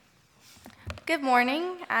Good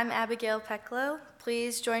morning. I'm Abigail Pecklow.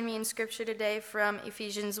 Please join me in scripture today from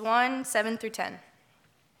Ephesians 1, 7 through 10.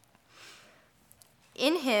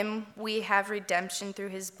 In him we have redemption through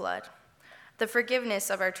his blood, the forgiveness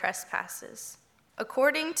of our trespasses,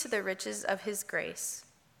 according to the riches of his grace,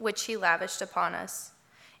 which he lavished upon us,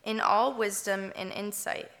 in all wisdom and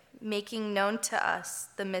insight, making known to us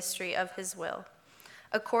the mystery of his will,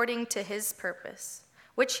 according to his purpose,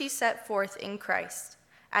 which he set forth in Christ,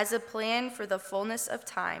 as a plan for the fullness of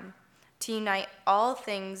time, to unite all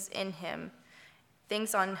things in him,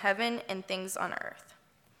 things on heaven and things on earth.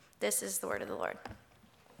 This is the word of the Lord.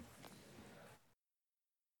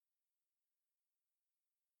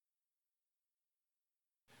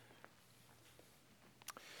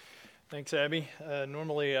 Thanks, Abby.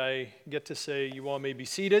 Normally I get to say you all may be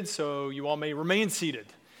seated, so you all may remain seated.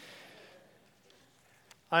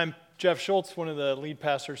 I'm Jeff Schultz, one of the lead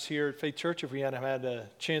pastors here at Faith Church, if we hadn't had a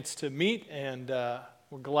chance to meet, and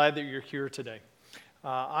we're glad that you're here today.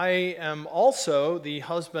 I am also the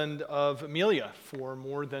husband of Amelia for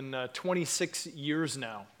more than 26 years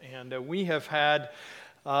now, and we have had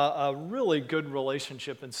a really good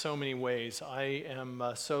relationship in so many ways. I am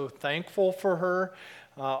so thankful for her.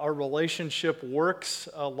 Our relationship works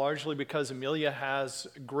largely because Amelia has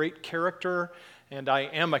great character, and I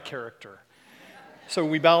am a character. So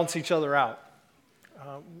we balance each other out.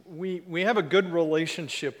 We have a good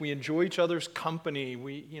relationship. We enjoy each other's company.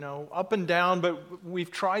 We, up and down, but we've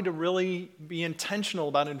tried to really be intentional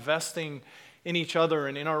about investing in each other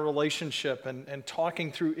and in our relationship and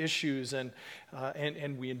talking through issues, and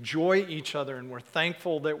we enjoy each other, and we're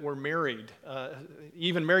thankful that we're married,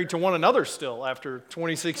 even married to one another still after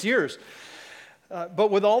 26 years.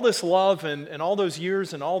 But with all this love and all those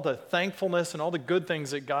years and all the thankfulness and all the good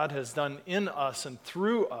things that God has done in us and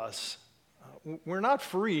through us, we're not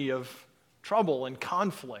free of trouble and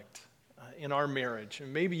conflict in our marriage.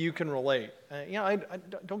 And maybe you can relate. I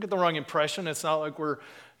don't get the wrong impression. It's not like we're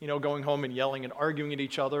going home and yelling and arguing at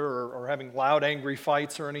each other or having loud, angry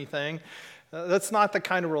fights or anything. That's not the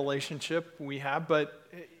kind of relationship we have, but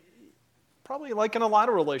probably like in a lot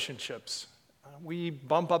of relationships, we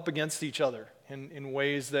bump up against each other in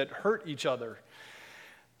ways that hurt each other.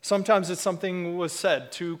 Sometimes it's something was said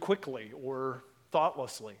too quickly or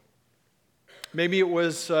thoughtlessly. Maybe it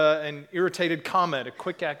was an irritated comment, a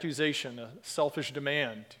quick accusation, a selfish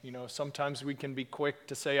demand. Sometimes we can be quick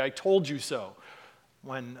to say, "I told you so,"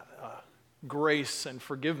 when grace and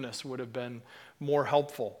forgiveness would have been more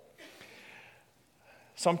helpful.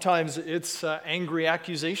 Sometimes it's angry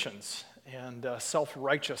accusations and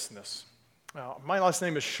self-righteousness. My last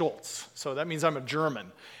name is Schultz, so that means I'm a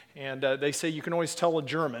German. And they say you can always tell a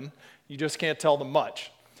German, you just can't tell them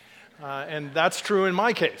much. And that's true in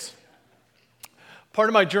my case. Part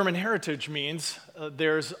of my German heritage means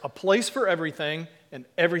there's a place for everything, and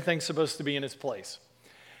everything's supposed to be in its place.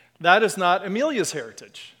 That is not Amelia's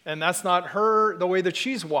heritage, and that's not the way that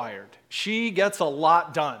she's wired. She gets a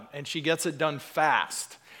lot done, and she gets it done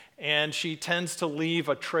fast. And she tends to leave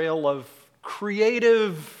a trail of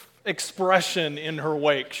creative expression in her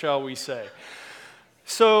wake, shall we say.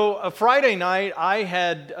 So a Friday night, I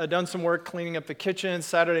had done some work cleaning up the kitchen.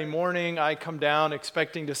 Saturday morning, I come down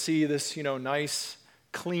expecting to see this, nice,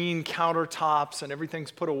 clean countertops, and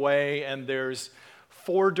everything's put away, and there's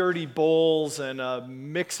 4 dirty bowls and a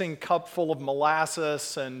mixing cup full of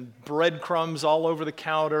molasses and breadcrumbs all over the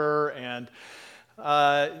counter, and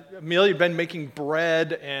Amelia had been making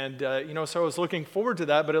bread, and so I was looking forward to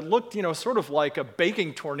that, but it looked, sort of like a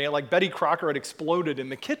baking tornado, like Betty Crocker had exploded in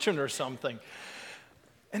the kitchen or something.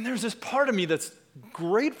 And there's this part of me that's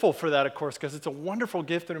grateful for that, of course, because it's a wonderful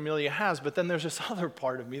gift that Amelia has, but then there's this other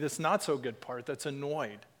part of me, this not so good part, that's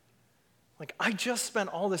annoyed. Like, I just spent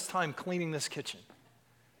all this time cleaning this kitchen,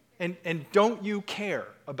 and don't you care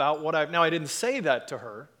about what Now, I didn't say that to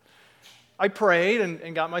her. I prayed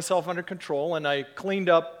and got myself under control, and I cleaned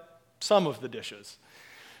up some of the dishes.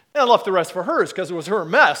 And I left the rest for hers, because it was her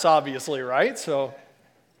mess, obviously, right? So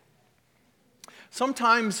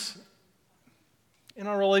sometimes in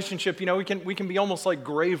our relationship, we can be almost like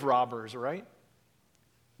grave robbers, right?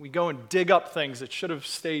 We go and dig up things that should have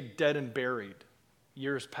stayed dead and buried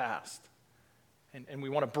years past. And we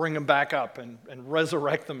want to bring them back up and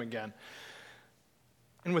resurrect them again.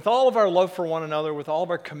 And with all of our love for one another, with all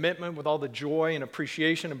of our commitment, with all the joy and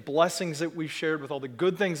appreciation and blessings that we've shared, with all the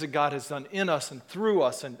good things that God has done in us and through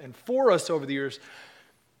us and for us over the years,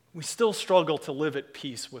 we still struggle to live at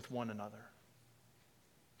peace with one another.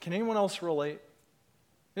 Can anyone else relate?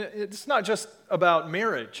 It's not just about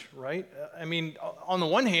marriage, right? I mean, on the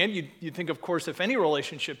one hand, you'd think, of course, if any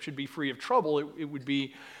relationship should be free of trouble, it would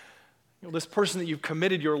be this person that you've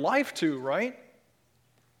committed your life to, right?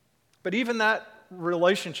 But even that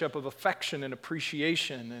relationship of affection and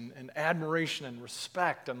appreciation and admiration and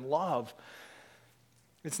respect and love,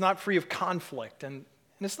 it's not free of conflict. And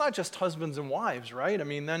it's not just husbands and wives, right? I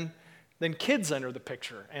mean, then kids enter the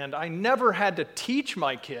picture. And I never had to teach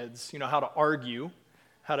my kids, how to argue,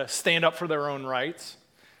 how to stand up for their own rights,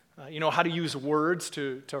 how to use words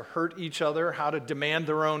to hurt each other, how to demand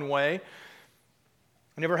their own way.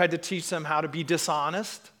 I never had to teach them how to be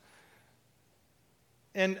dishonest.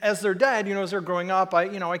 And as their dad, as they're growing up,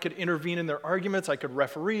 I could intervene in their arguments, I could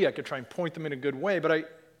referee, I could try and point them in a good way, but I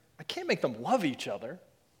can't make them love each other.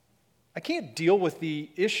 I can't deal with the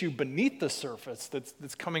issue beneath the surface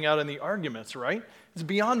that's coming out in the arguments, right? It's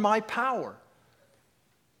beyond my power.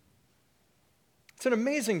 It's an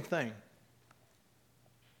amazing thing.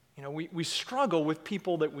 We struggle with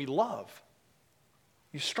people that we love.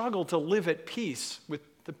 You struggle to live at peace with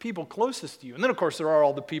the people closest to you. And then, of course, there are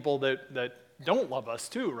all the people that don't love us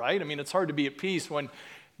too, right? I mean, it's hard to be at peace when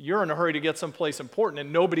you're in a hurry to get someplace important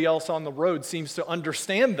and nobody else on the road seems to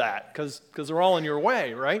understand that because they're all in your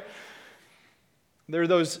way, right? There are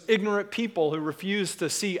those ignorant people who refuse to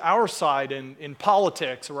see our side in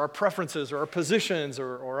politics or our preferences or our positions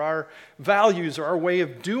or our values or our way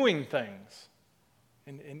of doing things.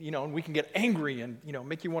 And we can get angry and,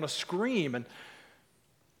 make you want to scream. And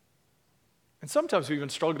sometimes we even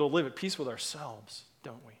struggle to live at peace with ourselves,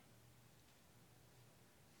 don't we?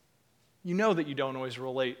 You know that you don't always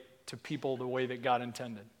relate to people the way that God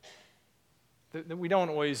intended. That we don't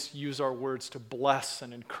always use our words to bless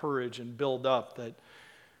and encourage and build up.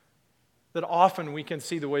 That often we can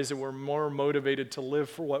see the ways that we're more motivated to live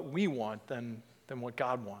for what we want than what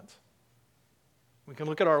God wants. We can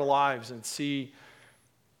look at our lives and see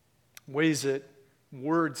ways that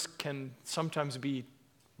words can sometimes be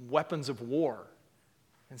weapons of war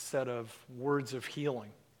instead of words of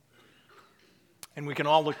healing. And we can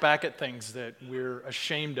all look back at things that we're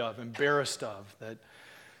ashamed of, embarrassed of,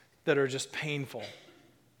 that are just painful.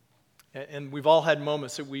 And we've all had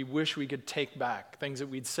moments that we wish we could take back, things that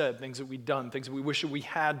we'd said, things that we'd done, things that we wish that we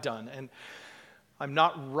had done. And I'm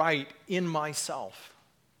not right in myself.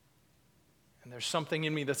 And there's something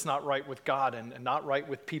in me that's not right with God and not right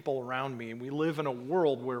with people around me. And we live in a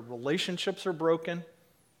world where relationships are broken,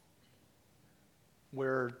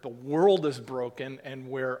 where the world is broken, and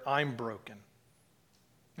where I'm broken.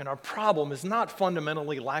 And our problem is not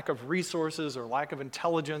fundamentally lack of resources or lack of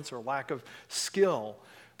intelligence or lack of skill,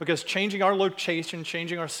 because changing our location,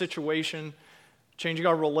 changing our situation, changing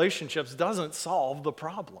our relationships doesn't solve the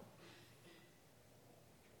problem.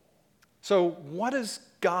 So what does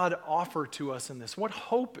God offer to us in this? What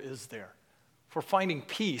hope is there for finding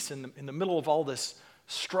peace in the middle of all this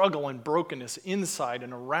struggle and brokenness inside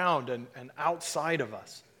and around and outside of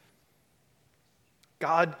us?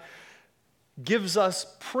 God gives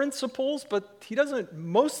us principles, but he doesn't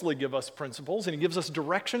mostly give us principles, and he gives us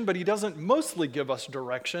direction, but he doesn't mostly give us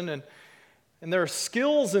direction. And there are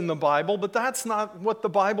skills in the Bible, but that's not what the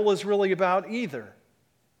Bible is really about either.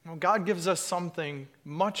 God gives us something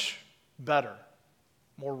much better,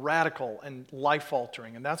 more radical and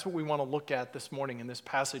life-altering, and that's what we want to look at this morning in this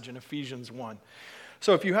passage in Ephesians 1.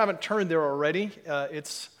 So if you haven't turned there already,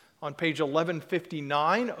 it's on page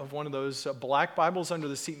 1159 of one of those black Bibles under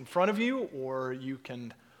the seat in front of you, or you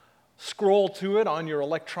can scroll to it on your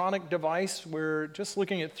electronic device. We're just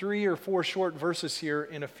looking at 3 or 4 short verses here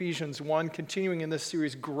in Ephesians 1, continuing in this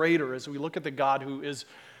series, Greater, as we look at the God who is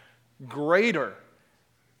greater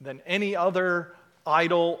than any other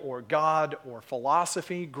idol or God or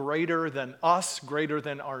philosophy, greater than us, greater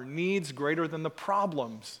than our needs, greater than the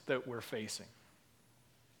problems that we're facing.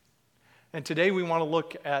 And today we want to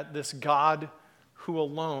look at this God who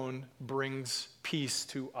alone brings peace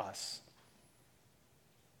to us.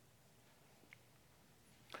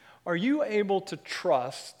 Are you able to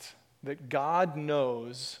trust that God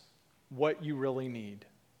knows what you really need?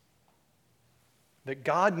 That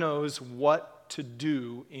God knows what to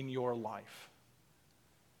do in your life?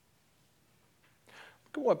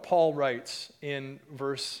 Look at what Paul writes in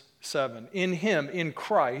verse 7. In him, in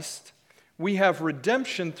Christ, we have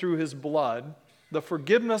redemption through his blood, the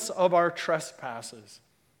forgiveness of our trespasses,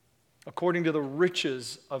 according to the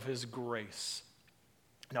riches of his grace.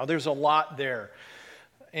 Now, there's a lot there.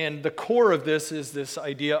 And the core of this is this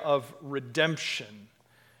idea of redemption.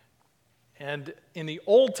 And in the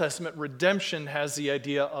Old Testament, redemption has the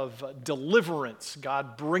idea of deliverance,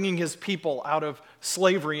 God bringing his people out of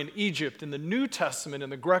slavery in Egypt. In the New Testament, in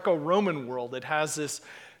the Greco-Roman world, it has this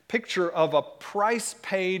picture of a price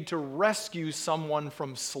paid to rescue someone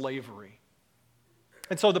from slavery.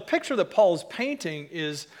 And so the picture that Paul is painting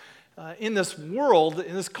is in this world,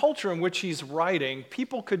 in this culture in which he's writing,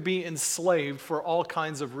 people could be enslaved for all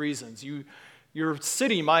kinds of reasons. Your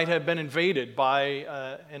city might have been invaded by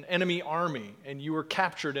an enemy army, and you were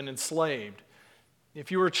captured and enslaved. If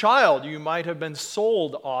you were a child, you might have been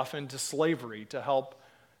sold off into slavery to help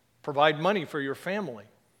provide money for your family.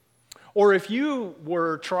 Or if you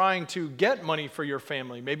were trying to get money for your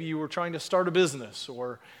family, maybe you were trying to start a business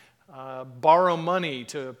or borrow money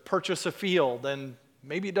to purchase a field, and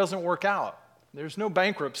maybe it doesn't work out. There's no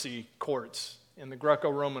bankruptcy courts in the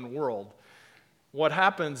Greco-Roman world. What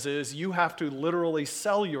happens is you have to literally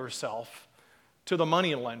sell yourself to the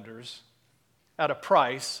money lenders at a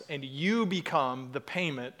price, and you become the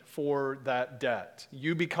payment for that debt.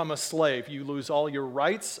 You become a slave. You lose all your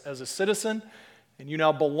rights as a citizen, and you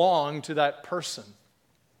now belong to that person.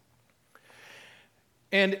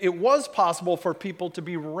 And it was possible for people to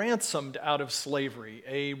be ransomed out of slavery.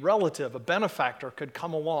 A relative, a benefactor could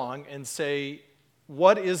come along and say,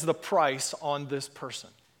 what is the price on this person?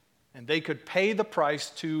 And they could pay the price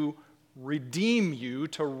to redeem you,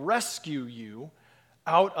 to rescue you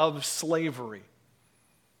out of slavery.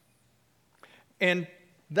 And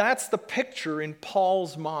that's the picture in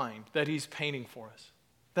Paul's mind that he's painting for us.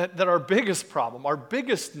 That our biggest problem, our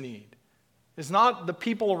biggest need, is not the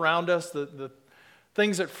people around us, the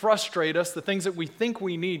things that frustrate us, the things that we think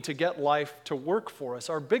we need to get life to work for us.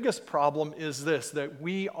 Our biggest problem is this, that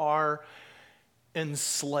we are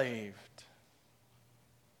enslaved.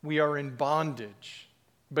 We are in bondage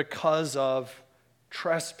because of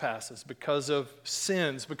trespasses, because of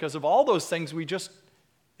sins, because of all those things we just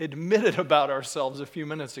admitted about ourselves a few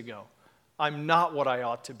minutes ago. I'm not what I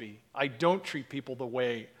ought to be. I don't treat people the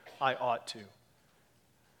way I ought to.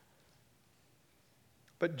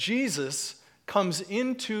 But Jesus comes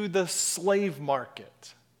into the slave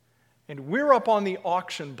market, and we're up on the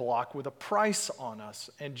auction block with a price on us,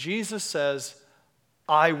 and Jesus says,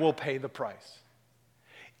 I will pay the price.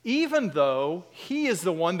 Even though he is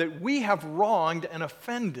the one that we have wronged and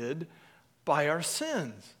offended by our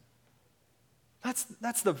sins.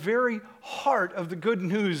 That's the very heart of the good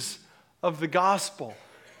news of the gospel.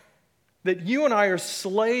 That you and I are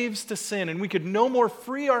slaves to sin, and we could no more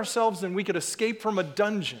free ourselves than we could escape from a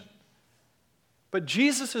dungeon. But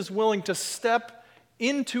Jesus is willing to step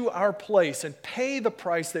into our place and pay the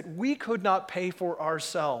price that we could not pay for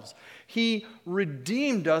ourselves. He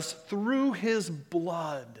redeemed us through his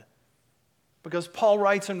blood. Because Paul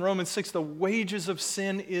writes in Romans 6, the wages of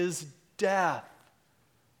sin is death.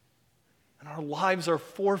 And our lives are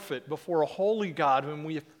forfeit before a holy God whom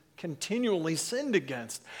we have continually sinned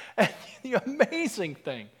against. And the amazing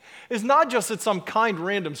thing is not just that some kind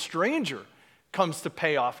random stranger comes to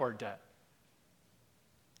pay off our debt,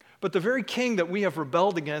 but the very king that we have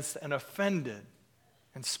rebelled against and offended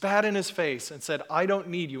and spat in his face and said, I don't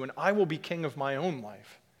need you and I will be king of my own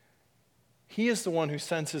life. He is the one who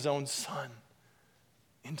sends his own son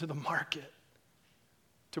into the market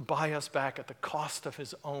to buy us back at the cost of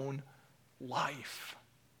his own life.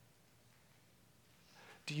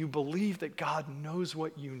 Do you believe that God knows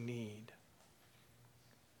what you need?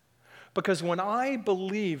 Because when I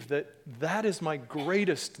believe that that is my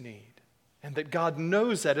greatest need, and that God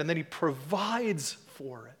knows that, and that he provides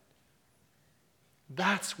for it,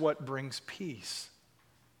 that's what brings peace.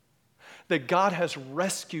 That God has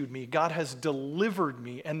rescued me, God has delivered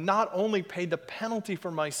me, and not only paid the penalty for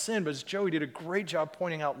my sin, but as Joey did a great job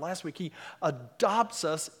pointing out last week, he adopts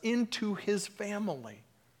us into his family.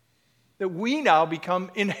 That we now become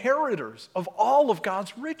inheritors of all of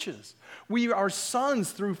God's riches. We are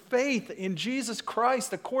sons through faith in Jesus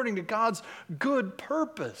Christ according to God's good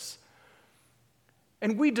purpose.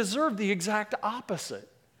 And we deserve the exact opposite.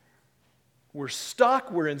 We're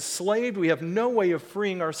stuck, we're enslaved, we have no way of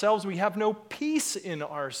freeing ourselves, we have no peace in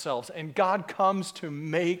ourselves. And God comes to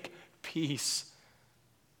make peace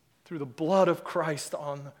through the blood of Christ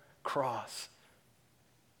on the cross.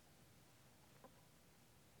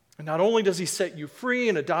 And not only does he set you free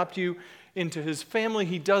and adopt you into his family,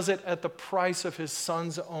 he does it at the price of his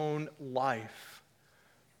son's own life.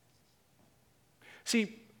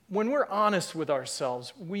 See, when we're honest with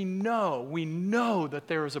ourselves, we know that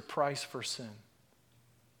there is a price for sin.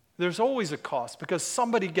 There's always a cost because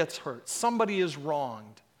somebody gets hurt, somebody is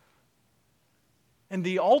wronged. And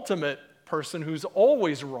the ultimate person who's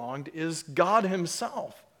always wronged is God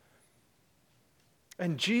himself.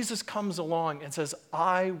 And Jesus comes along and says,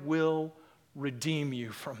 I will redeem you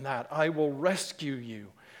from that. I will rescue you.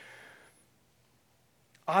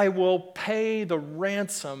 I will pay the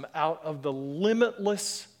ransom out of the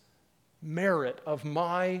limitless merit of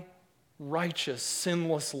my righteous,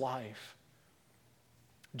 sinless life.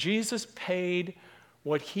 Jesus paid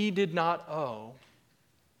what he did not owe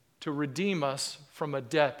to redeem us from a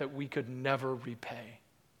debt that we could never repay.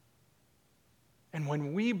 And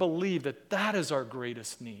when we believe that that is our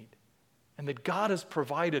greatest need and that God has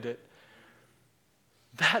provided it,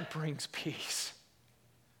 that brings peace.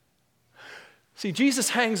 See, Jesus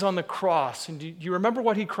hangs on the cross, and do you remember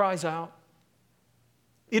what he cries out?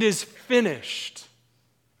 It is finished.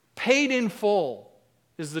 Paid in full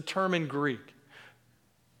is the term in Greek.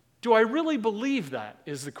 Do I really believe that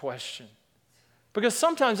is the question? Because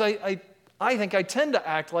sometimes I think I tend to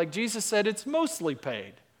act like Jesus said it's mostly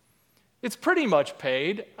paid. It's pretty much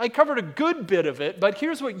paid. I covered a good bit of it, but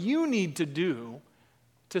here's what you need to do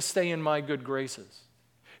to stay in my good graces.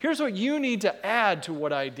 Here's what you need to add to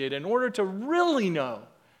what I did in order to really know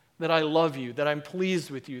that I love you, that I'm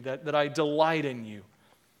pleased with you, that I delight in you.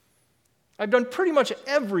 I've done pretty much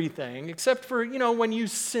everything except for, when you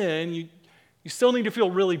sin, you still need to feel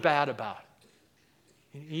really bad about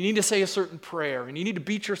it. You need to say a certain prayer, and you need to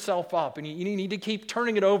beat yourself up, and you need to keep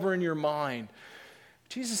turning it over in your mind.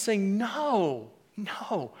 Jesus is saying, no,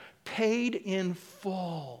 paid in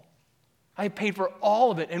full. I paid for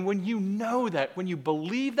all of it. And when you know that, when you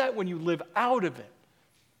believe that, when you live out of it,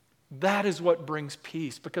 that is what brings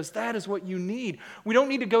peace, because that is what you need. We don't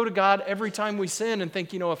need to go to God every time we sin and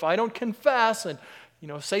think, if I don't confess and,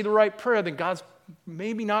 say the right prayer, then God's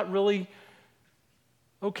maybe not really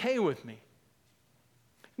okay with me.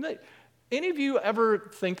 Any of you ever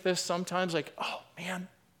think this sometimes, like, oh man,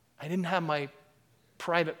 I didn't have my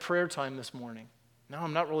private prayer time this morning. Now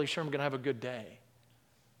I'm not really sure I'm going to have a good day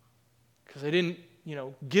because I didn't,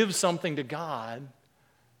 give something to God.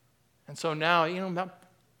 And so now, I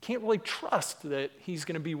can't really trust that he's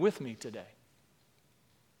going to be with me today.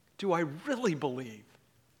 Do I really believe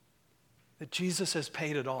that Jesus has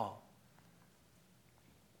paid it all?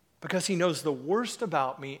 Because he knows the worst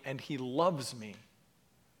about me and he loves me.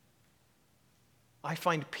 I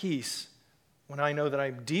find peace when I know that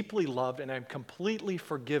I'm deeply loved and I'm completely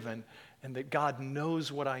forgiven and that God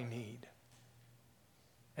knows what I need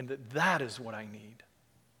and that is what I need.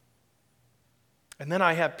 And then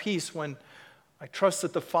I have peace when I trust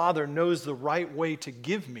that the Father knows the right way to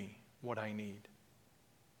give me what I need.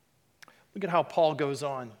 Look at how Paul goes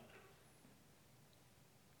on.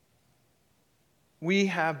 We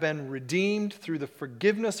have been redeemed through the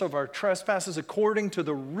forgiveness of our trespasses according to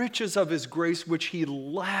the riches of his grace, which he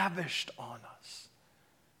lavished on us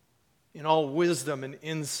in all wisdom and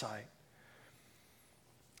insight.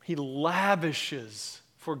 He lavishes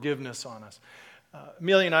forgiveness on us.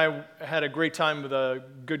 Amelia and I had a great time with a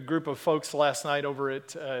good group of folks last night over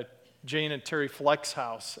at Jane and Terry Fleck's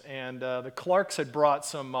house. And the Clarks had brought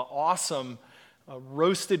some awesome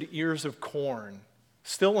roasted ears of corn,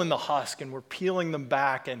 still in the husk, and we're peeling them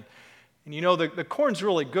back. And the corn's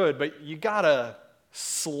really good, but you got to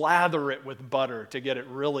slather it with butter to get it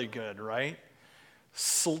really good, right?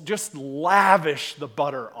 Just lavish the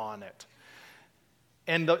butter on it.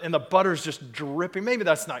 And the butter's just dripping. Maybe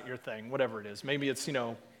that's not your thing, whatever it is. Maybe it's,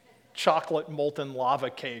 chocolate molten lava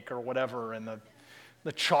cake or whatever, and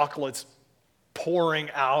the chocolate's pouring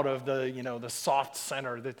out of the soft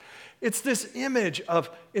center. It's this image of,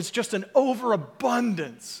 it's just an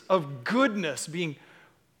overabundance of goodness being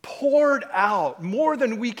poured out, more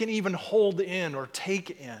than we can even hold in or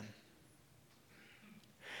take in.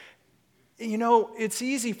 It's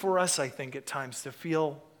easy for us, I think, at times to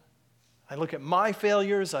feel, I look at my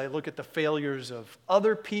failures, I look at the failures of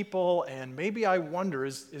other people, and maybe I wonder,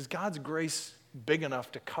 is God's grace big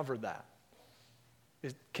enough to cover that?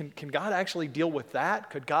 Can God actually deal with that?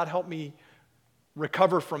 Could God help me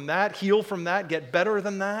recover from that, heal from that, get better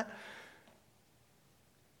than that?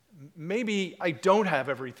 Maybe I don't have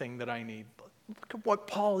everything that I need. Look at what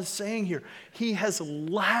Paul is saying here. He has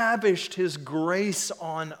lavished his grace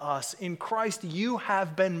on us. In Christ, you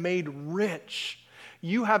have been made rich.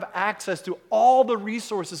 You have access to all the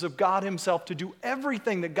resources of God himself to do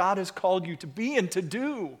everything that God has called you to be and to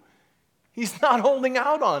do. He's not holding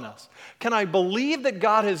out on us. Can I believe that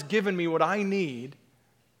God has given me what I need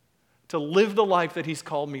to live the life that he's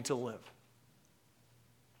called me to live?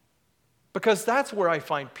 Because that's where I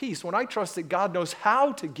find peace, when I trust that God knows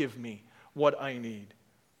how to give me what I need.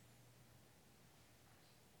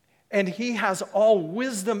 And he has all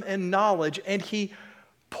wisdom and knowledge, and he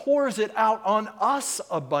pours it out on us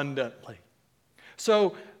abundantly.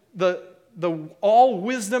 So the all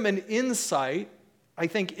wisdom and insight, I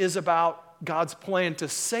think, is about God's plan to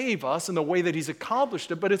save us and the way that he's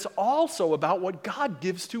accomplished it, but it's also about what God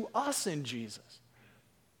gives to us in Jesus.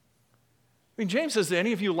 James says, do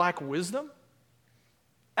any of you lack wisdom?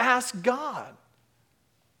 Ask God.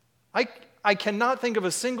 I cannot think of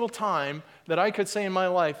a single time that I could say in my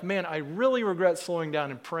life, man, I really regret slowing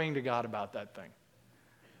down and praying to God about that thing.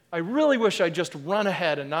 I really wish I'd just run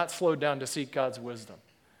ahead and not slowed down to seek God's wisdom.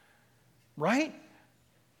 Right?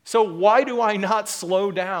 So why do I not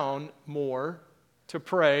slow down more to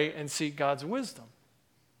pray and seek God's wisdom?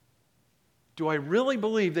 Do I really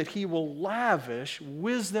believe that He will lavish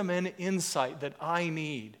wisdom and insight that I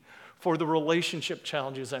need for the relationship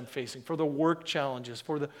challenges I'm facing, for the work challenges,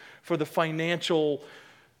 for the financial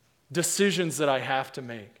decisions that I have to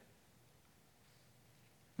make?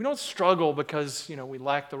 We don't struggle because, we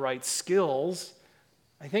lack the right skills.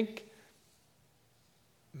 I think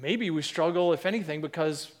maybe we struggle, if anything,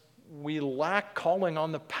 because we lack calling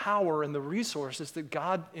on the power and the resources that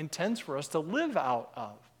God intends for us to live out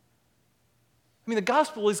of. The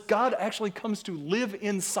gospel is God actually comes to live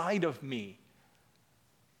inside of me.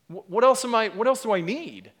 What else do I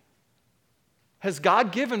need? Has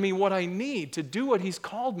God given me what I need to do what He's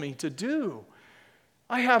called me to do?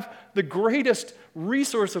 I have the greatest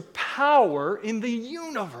resource of power in the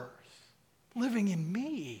universe living in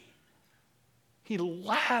me. He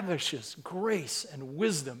lavishes grace and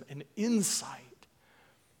wisdom and insight.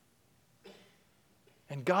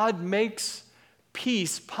 And God makes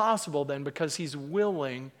peace possible then because He's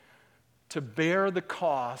willing to bear the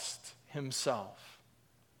cost Himself.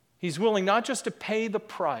 He's willing not just to pay the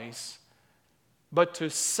price, but to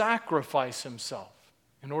sacrifice Himself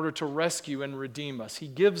in order to rescue and redeem us. He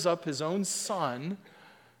gives up His own Son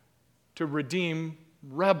to redeem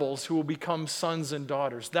rebels who will become sons and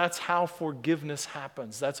daughters. That's how forgiveness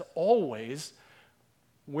happens. That's always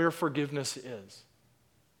where forgiveness is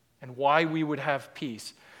and why we would have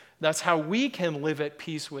peace. That's how we can live at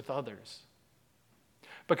peace with others.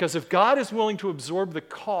 Because if God is willing to absorb the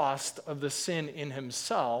cost of the sin in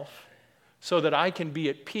Himself so that I can be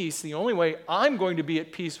at peace, the only way I'm going to be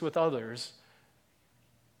at peace with others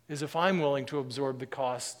is if I'm willing to absorb the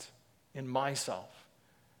cost in myself.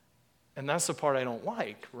 And that's the part I don't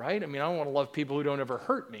like, right? I don't want to love people who don't ever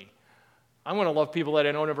hurt me. I want to love people that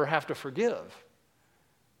I don't ever have to forgive.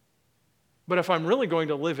 But if I'm really going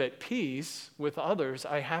to live at peace with others,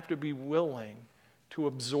 I have to be willing to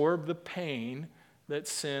absorb the pain that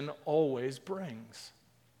sin always brings.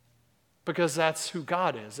 Because that's who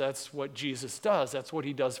God is. That's what Jesus does. That's what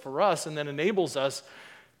He does for us and then enables us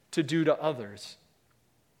to do to others.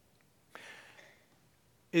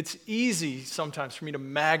 It's easy sometimes for me to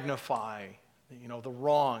magnify, the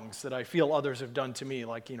wrongs that I feel others have done to me.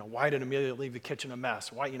 Like, why did Amelia leave the kitchen a mess?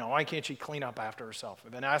 Why can't she clean up after herself?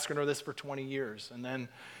 I've been asking her this for 20 years. And then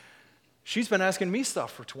she's been asking me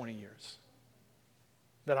stuff for 20 years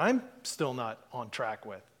that I'm still not on track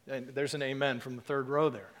with. And there's an amen from the third row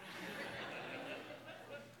there.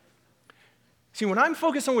 See, when I'm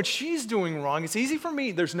focused on what she's doing wrong, it's easy for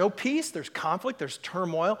me. There's no peace, there's conflict, there's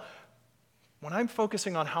turmoil. When I'm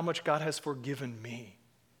focusing on how much God has forgiven me,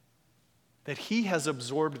 that He has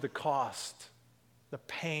absorbed the cost, the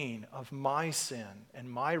pain of my sin and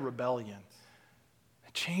my rebellion,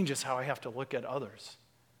 it changes how I have to look at others.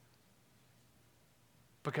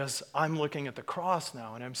 Because I'm looking at the cross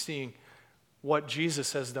now and I'm seeing what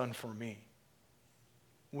Jesus has done for me,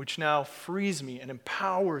 which now frees me and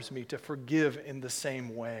empowers me to forgive in the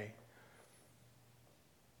same way.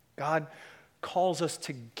 God calls us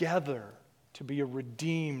together to be a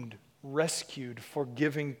redeemed, rescued,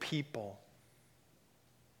 forgiving people.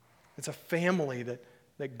 It's a family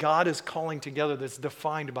that God is calling together that's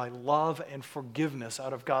defined by love and forgiveness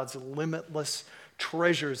out of God's limitless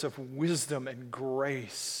treasures of wisdom and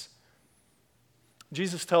grace.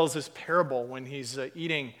 Jesus tells this parable when He's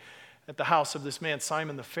eating at the house of this man,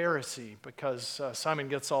 Simon the Pharisee, because Simon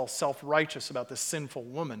gets all self-righteous about this sinful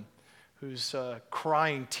woman who's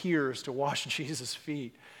crying tears to wash Jesus'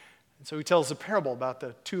 feet. And so He tells a parable about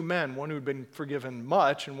the two men, one who'd been forgiven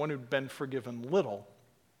much and one who'd been forgiven little.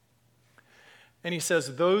 And He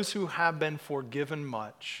says, those who have been forgiven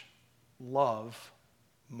much love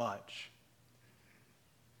much.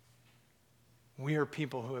 We are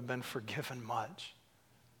people who have been forgiven much,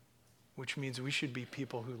 which means we should be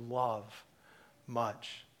people who love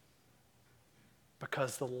much.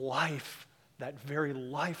 Because the life, that very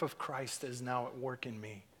life of Christ is now at work in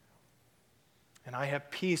me. And I have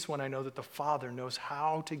peace when I know that the Father knows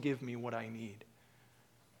how to give me what I need.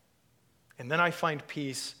 And then I find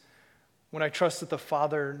peace when I trust that the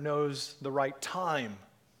Father knows the right time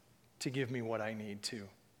to give me what I need to.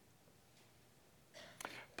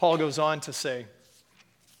 Paul goes on to say,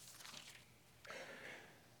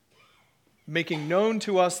 making known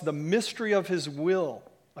to us the mystery of His will,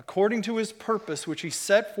 according to his purpose, which he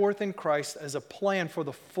set forth in Christ as a plan for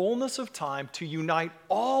the fullness of time to unite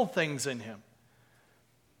all things in him,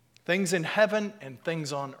 things in heaven and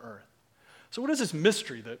things on earth. So what is this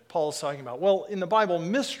mystery that Paul is talking about? Well, in the Bible,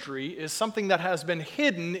 mystery is something that has been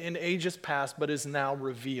hidden in ages past but is now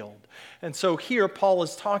revealed. And so here Paul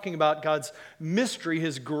is talking about God's mystery,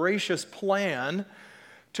 his gracious plan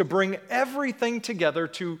to bring everything together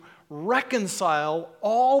to reconcile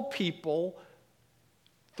all people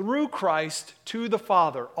through Christ to the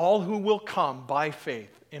Father, all who will come by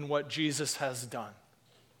faith in what Jesus has done.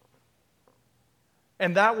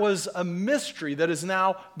 And that was a mystery that has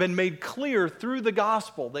now been made clear through the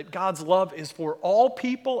gospel, that God's love is for all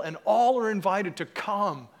people and all are invited to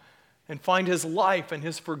come and find his life and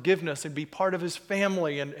his forgiveness and be part of his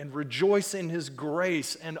family and rejoice in his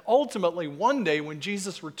grace. And ultimately, one day when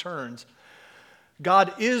Jesus returns,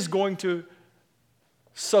 God is going to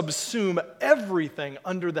subsume everything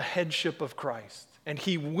under the headship of Christ. And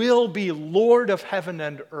he will be Lord of heaven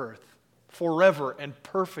and earth forever and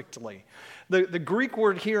perfectly. The Greek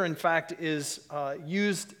word here, in fact, is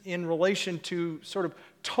used in relation to sort of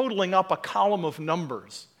totaling up a column of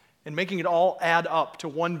numbers and making it all add up to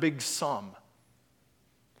one big sum.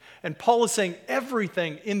 And Paul is saying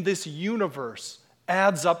everything in this universe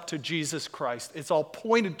adds up to Jesus Christ. It's all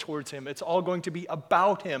pointed towards him. It's all going to be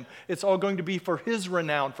about him. It's all going to be for his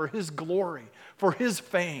renown, for his glory, for his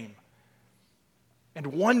fame. And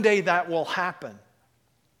one day that will happen.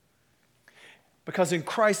 Because in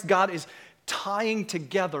Christ, God is tying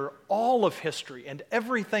together all of history and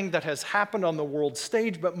everything that has happened on the world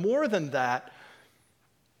stage, but more than that,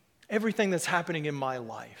 everything that's happening in my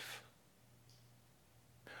life.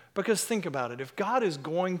 Because think about it, if God is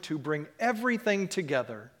going to bring everything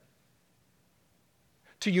together,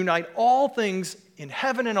 to unite all things in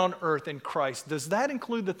heaven and on earth in Christ, does that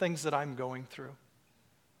include the things that I'm going through?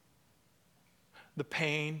 The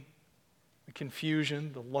pain, the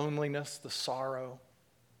confusion, the loneliness, the sorrow,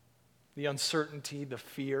 the uncertainty, the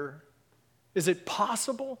fear. Is it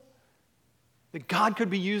possible that God could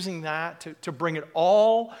be using that to bring it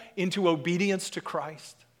all into obedience to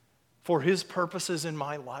Christ for his purposes in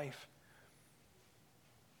my life?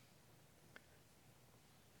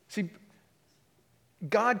 See,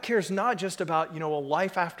 God cares not just about, a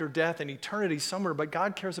life after death and eternity somewhere, but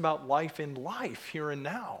God cares about life in life, here and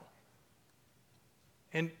now.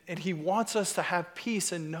 And he wants us to have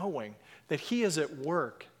peace in knowing that he is at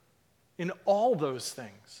work in all those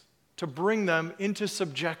things to bring them into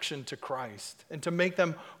subjection to Christ and to make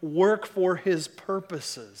them work for his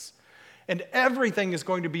purposes. And everything is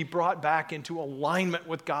going to be brought back into alignment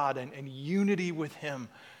with God and unity with him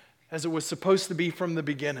as it was supposed to be from the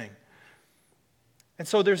beginning. And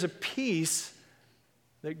so there's a peace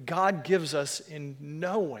that God gives us in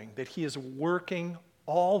knowing that he is working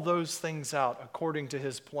all those things out according to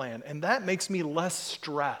his plan. And that makes me less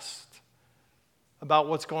stressed about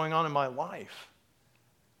what's going on in my life.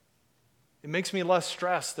 It makes me less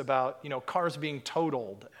stressed about, cars being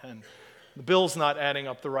totaled and the bills not adding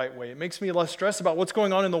up the right way. It makes me less stressed about what's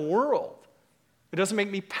going on in the world. It doesn't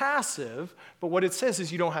make me passive, but what it says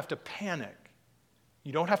is you don't have to panic.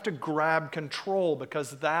 You don't have to grab control,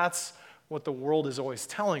 because that's what the world is always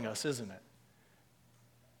telling us, isn't it?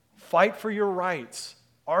 Fight for your rights.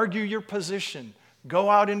 Argue your position. Go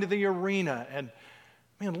out into the arena and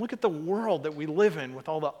man, look at the world that we live in with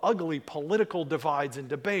all the ugly political divides and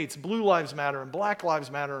debates, Blue Lives Matter and Black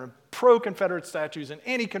Lives Matter and pro-Confederate statues and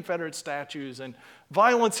anti-Confederate statues and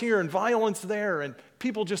violence here and violence there and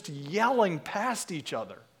people just yelling past each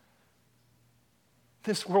other.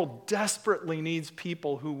 This world desperately needs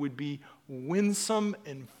people who would be winsome,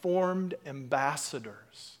 informed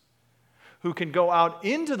ambassadors who can go out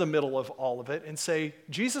into the middle of all of it and say,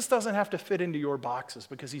 Jesus doesn't have to fit into your boxes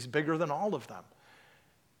because he's bigger than all of them.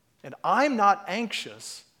 And I'm not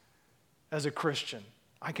anxious as a Christian.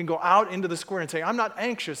 I can go out into the square and say, I'm not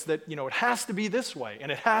anxious that, it has to be this way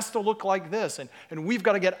and it has to look like this and we've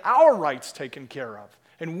got to get our rights taken care of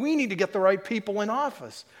and we need to get the right people in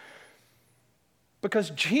office.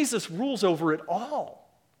 Because Jesus rules over it all.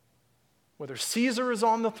 Whether Caesar is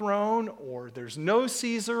on the throne or there's no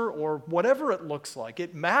Caesar or whatever it looks like,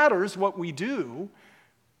 it matters what we do.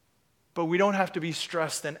 But we don't have to be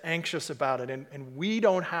stressed and anxious about it, and we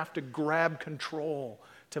don't have to grab control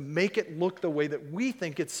to make it look the way that we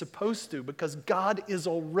think it's supposed to, because God is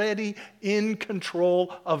already in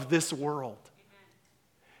control of this world.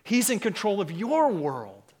 He's in control of your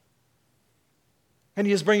world. And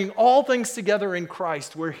he is bringing all things together in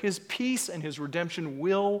Christ, where his peace and his redemption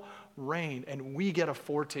will reign, and we get a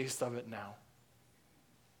foretaste of it now.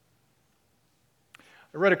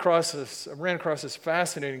 I ran across this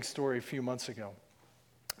fascinating story a few months ago.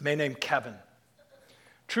 A man named Kevin.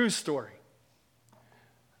 True story.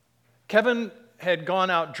 Kevin had gone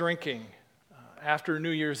out drinking after a New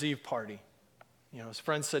Year's Eve party. His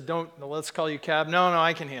friends said, let's call you cab. No,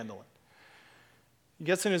 I can handle it. He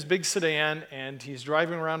gets in his big sedan, and he's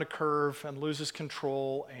driving around a curve and loses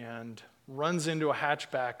control and runs into a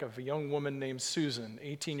hatchback of a young woman named Susan,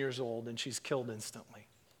 18 years old, and she's killed instantly.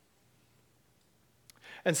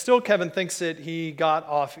 And still, Kevin thinks that he got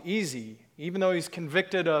off easy, even though he's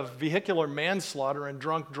convicted of vehicular manslaughter and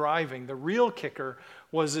drunk driving. The real kicker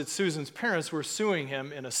was that Susan's parents were suing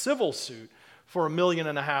him in a civil suit for $1.5 million.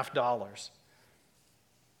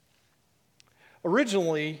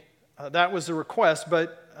 Originally, that was the request,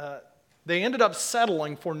 but they ended up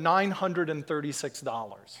settling for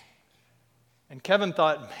 $936. And Kevin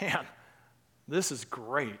thought, man, this is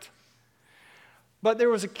great. But there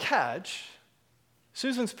was a catch.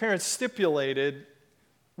 Susan's parents stipulated,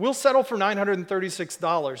 we'll settle for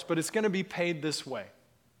 $936, but it's going to be paid this way.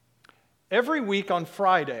 Every week on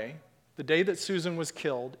Friday, the day that Susan was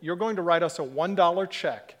killed, you're going to write us a $1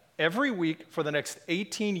 check every week for the next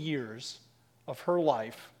 18 years of her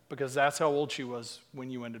life, because that's how old she was when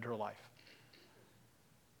you ended her life.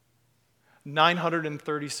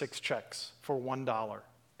 936 checks for $1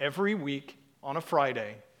 every week on a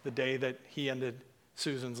Friday, the day that he ended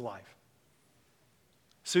Susan's life.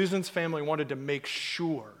 Susan's family wanted to make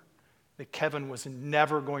sure that Kevin was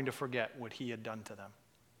never going to forget what he had done to them.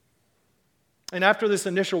 And after this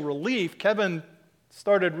initial relief, Kevin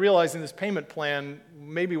started realizing this payment plan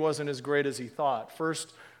maybe wasn't as great as he thought.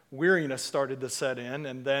 First, weariness started to set in,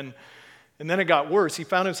 and then it got worse. He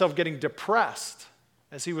found himself getting depressed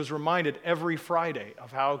as he was reminded every Friday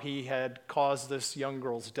of how he had caused this young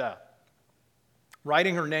girl's death.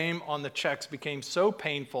 Writing her name on the checks became so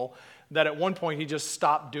painful that at one point he just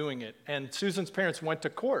stopped doing it. And Susan's parents went to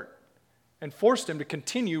court and forced him to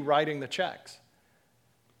continue writing the checks.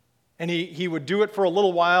 And he would do it for a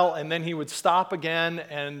little while, and then he would stop again,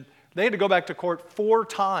 and they had to go back to court 4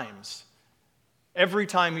 times every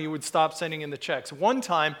time he would stop sending in the checks. One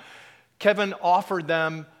time, Kevin offered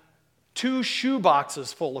them 2 shoe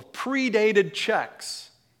boxes full of predated checks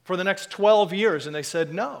for the next 12 years, and they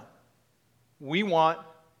said, no, we want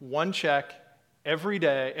 1 check every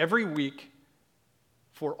day, every week,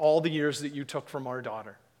 for all the years that you took from our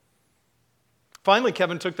daughter. Finally,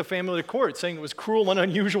 Kevin took the family to court, saying it was cruel and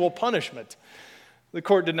unusual punishment. The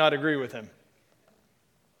court did not agree with him.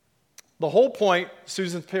 The whole point,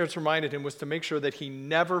 Susan's parents reminded him, was to make sure that he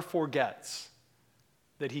never forgets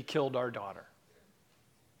that he killed our daughter.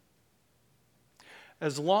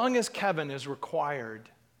 As long as Kevin is required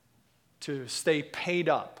to stay paid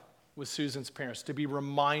up with Susan's parents, to be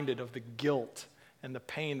reminded of the guilt and the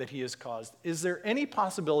pain that he has caused, is there any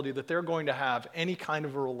possibility that they're going to have any kind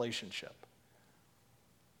of a relationship?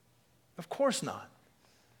 Of course not.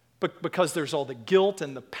 But because there's all the guilt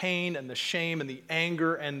and the pain and the shame and the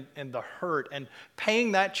anger and the hurt. And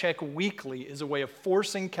paying that check weekly is a way of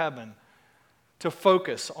forcing Kevin to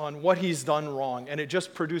focus on what he's done wrong. And it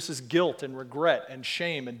just produces guilt and regret and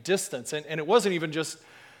shame and distance. And it wasn't even just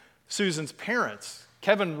Susan's parents.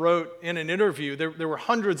 Kevin wrote in an interview, there were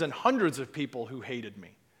hundreds and hundreds of people who hated me.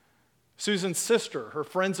 Susan's sister, her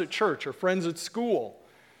friends at church, her friends at school.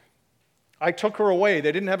 I took her away.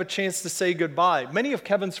 They didn't have a chance to say goodbye. Many of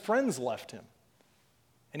Kevin's friends left him,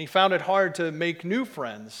 and he found it hard to make new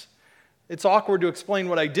friends. It's awkward to explain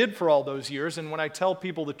what I did for all those years, and when I tell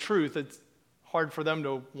people the truth, it's hard for them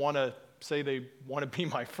to want to say they want to be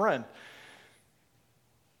my friend.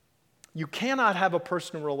 You cannot have a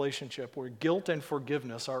personal relationship where guilt and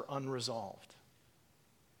forgiveness are unresolved.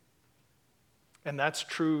 And that's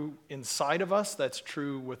true inside of us, that's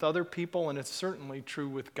true with other people, and it's certainly true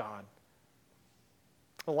with God.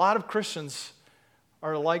 A lot of Christians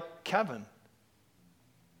are like Kevin.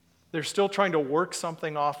 They're still trying to work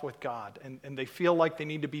something off with God, and they feel like they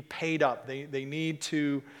need to be paid up. They need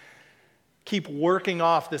to keep working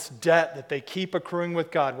off this debt that they keep accruing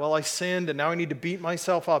with God. Well, I sinned, and now I need to beat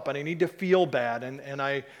myself up, and I need to feel bad, and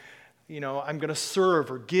I'm going to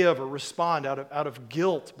serve or give or respond out of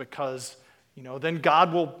guilt because, then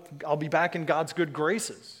I'll be back in God's good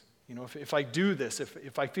graces. If I do this,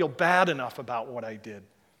 if I feel bad enough about what I did.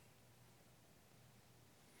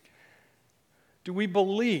 Do we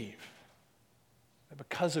believe that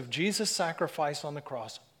because of Jesus' sacrifice on the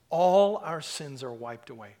cross, all our sins are wiped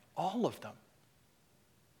away? All of them.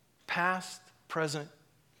 Past, present,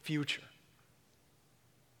 future.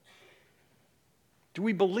 Do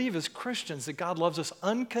we believe as Christians that God loves us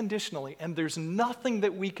unconditionally and there's nothing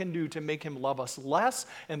that we can do to make him love us less,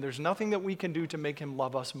 and there's nothing that we can do to make him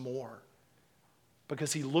love us more?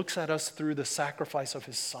 Because he looks at us through the sacrifice of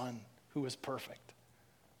his Son, who is perfect.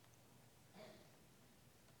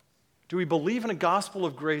 Do we believe in a gospel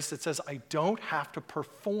of grace that says I don't have to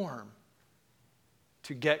perform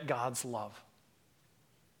to get God's love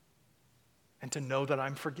and to know that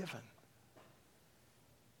I'm forgiven?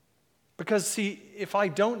 Because, see, if I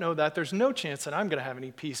don't know that, there's no chance that I'm going to have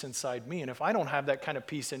any peace inside me. And if I don't have that kind of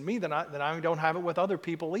peace in me, then I don't have it with other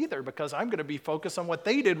people either, because I'm going to be focused on what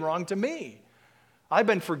they did wrong to me. I've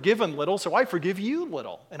been forgiven little, so I forgive you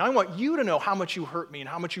little. And I want you to know how much you hurt me and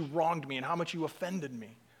how much you wronged me and how much you offended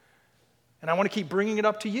me. And I want to keep bringing it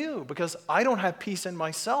up to you because I don't have peace in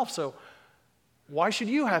myself, so why should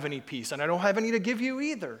you have any peace? And I don't have any to give you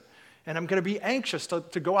either. And I'm going to be anxious to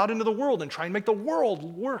go out into the world and try and make the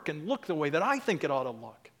world work and look the way that I think it ought to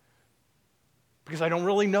look. Because I don't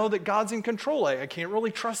really know that God's in control. I can't really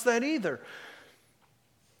trust that either.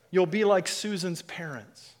 You'll be like Susan's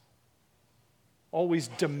parents, always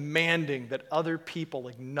demanding that other people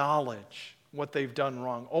acknowledge what they've done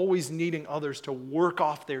wrong, always needing others to work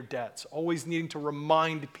off their debts, always needing to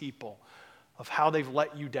remind people of how they've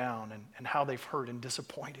let you down and how they've hurt and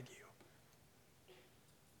disappointed you.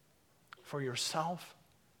 For yourself,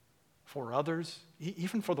 for others,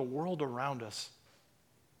 even for the world around us.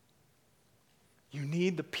 You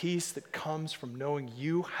need the peace that comes from knowing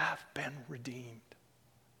you have been redeemed.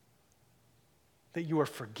 That you are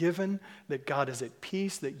forgiven, that God is at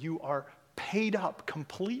peace, that you are paid up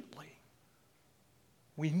completely.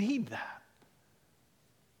 We need that.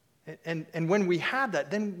 And when we have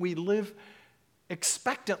that, then we live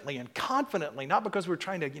expectantly and confidently, not because we're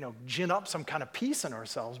trying to, gin up some kind of peace in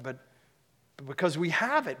ourselves, but because we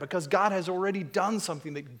have it, because God has already done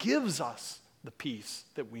something that gives us the peace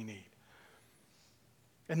that we need.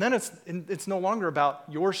 And then it's no longer about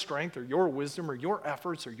your strength or your wisdom or your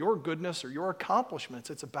efforts or your goodness or your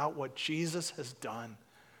accomplishments. It's about what Jesus has done.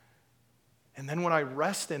 And then when I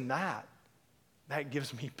rest in that, that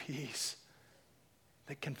gives me peace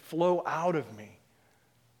that can flow out of me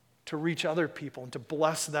to reach other people and to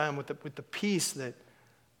bless them with the peace that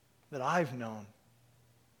I've known.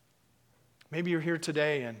 Maybe you're here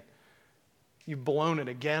today and you've blown it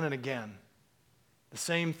again and again, the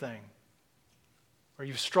same thing. Or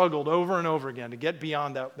you've struggled over and over again to get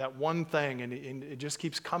beyond that one thing, and it just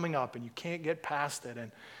keeps coming up and you can't get past it.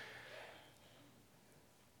 And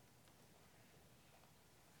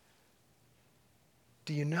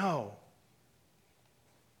do you know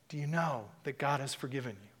that God has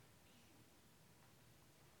forgiven you?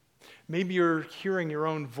 Maybe you're hearing your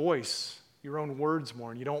own voice, your own words more,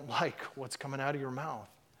 and you don't like what's coming out of your mouth.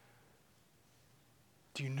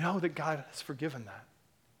 Do you know that God has forgiven that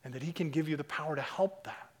and that he can give you the power to help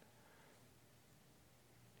that?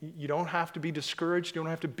 You don't have to be discouraged. You don't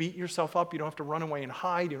have to beat yourself up. You don't have to run away and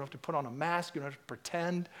hide. You don't have to put on a mask. You don't have to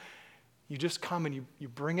pretend. You just come and you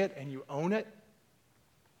bring it and you own it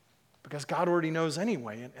because God already knows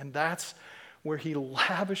anyway, and that's where he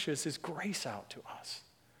lavishes his grace out to us.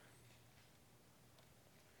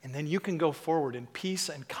 And then you can go forward in peace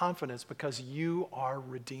and confidence because you are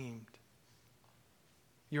redeemed.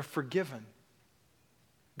 You're forgiven.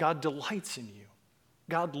 God delights in you.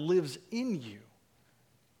 God lives in you.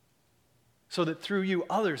 So that through you,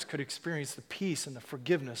 others could experience the peace and the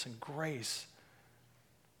forgiveness and grace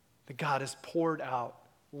that God has poured out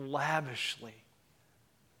lavishly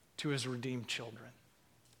to his redeemed children.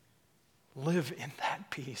 Live in that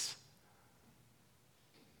peace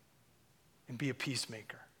and be a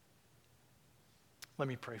peacemaker. Let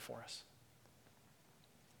me pray for us.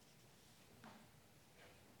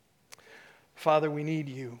 Father, we need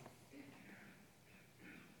you.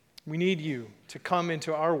 We need you to come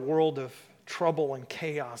into our world of trouble and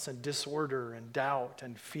chaos and disorder and doubt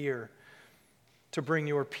and fear to bring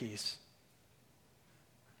your peace.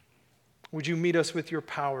 Would you meet us with your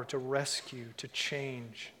power to rescue, to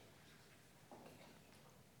change,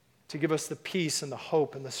 to give us the peace and the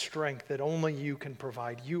hope and the strength that only you can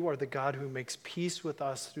provide. You are the God who makes peace with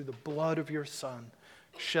us through the blood of your Son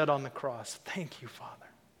shed on the cross. Thank you, Father.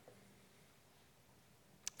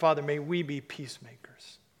 Father, may we be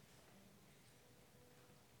peacemakers.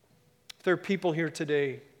 If there are people here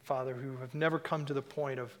today, Father, who have never come to the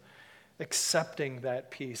point of accepting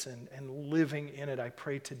that peace and living in it, I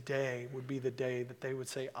pray today would be the day that they would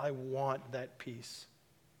say, I want that peace.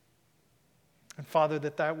 And Father,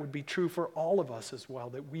 that would be true for all of us as well,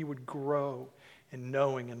 that we would grow in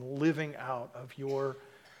knowing and living out of your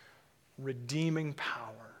redeeming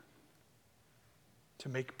power to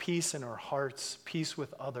make peace in our hearts, peace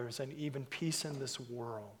with others, and even peace in this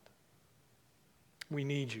world. We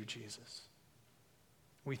need you, Jesus.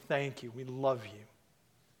 We thank you. We love you.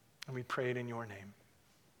 And we pray it in your name.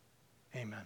 Amen.